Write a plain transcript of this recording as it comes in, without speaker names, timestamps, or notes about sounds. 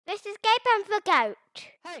this is Gabe and the goat.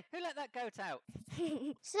 Hey, who let that goat out?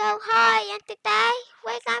 So hi, and today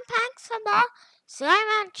we're going playing some more Slime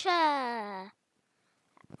Rancher.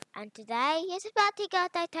 And today is a party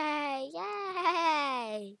Gordo day.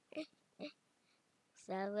 Yay!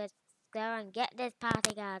 So let's go and get this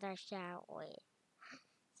party Gordo, shall we?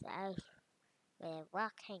 So we're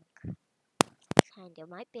walking. And you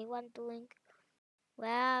might be wondering,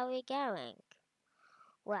 where are we going?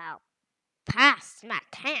 Well, past my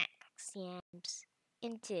tanks yams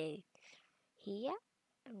into here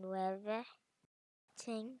and wherever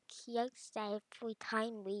think you'll say every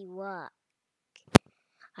time we work.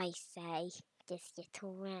 I say, this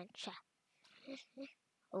little rancher.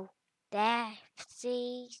 Oh, there,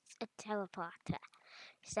 see a teleporter.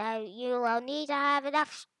 So you will need to have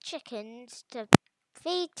enough chickens to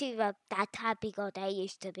feed to that happy god they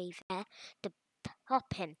used to be there to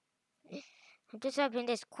pop him. I'm just hoping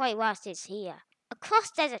this quite whilst it's here. Of course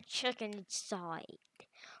there's a chicken inside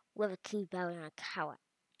with a kubo and a carrot.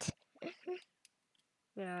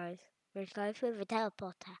 Right, we're going through the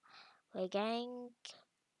teleporter. We're getting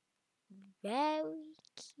very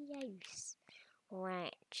close.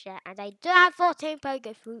 Rancher, and I do have 14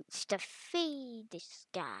 poker fruits to feed this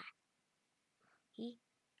guy.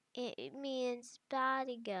 It means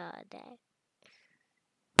bodyguard.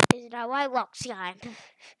 Isn't that why Rock's slime?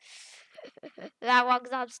 That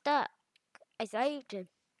Rock's I'm stuck. I saved him.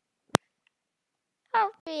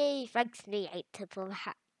 Oh, he thanks me later for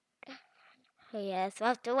that. Yes,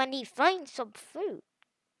 after when he finds some fruit.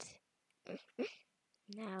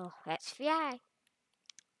 Now, let's fly.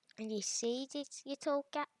 And you see this little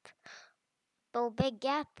gap? Little big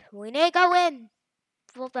gap? We need to go in.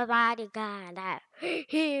 For the bodyguard.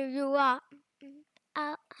 Here you are.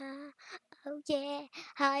 Oh, oh yeah.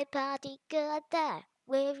 Hi, bodyguard.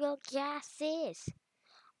 Where your glasses?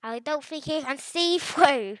 I don't think he can see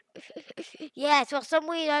through. Yes, for some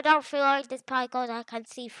reason I don't feel like this bodyguard can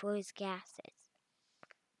see through his glasses.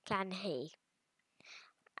 Can he?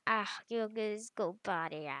 You're good school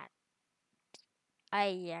bodyguard.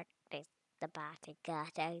 I this the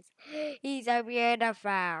bodyguard. He's over here in the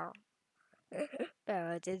farm.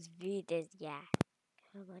 Oh, just beat this guy.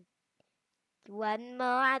 Come on. One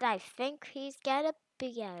more, and I think he's gonna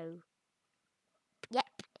go. Yep,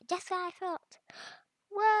 just like I thought.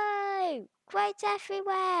 Whoa! Crates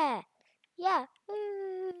everywhere! Yeah.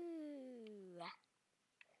 Ooh.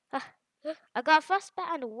 I got a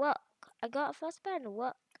frostbite and a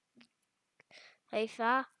walk. Hey,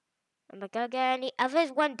 far. Am I gonna get any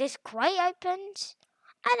others when this crate opens?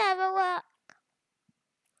 Another walk.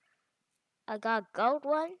 I got a gold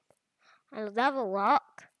one, and another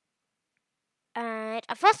walk, and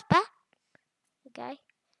a frostbite. Okay.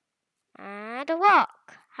 And a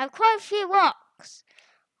walk. I have quite a few walks.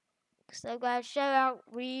 So I'm going to show out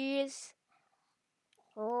these.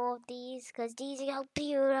 All these, because these are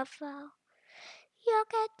beautiful.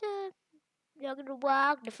 Look at them. Look at the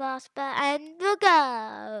walk, the frostbite, and the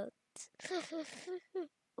goat.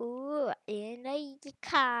 Ooh, in a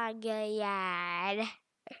conga yard.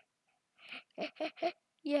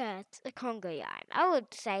 Yeah, it's a conga yard. I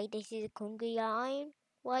would say this is a conga yard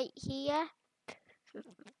right here.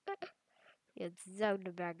 It's so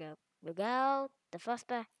the bag up. The goat, the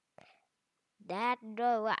frostbite, that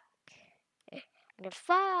the rock. I'm gonna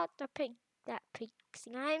fire out that pink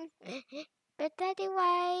slime. But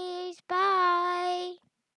anyways, bye.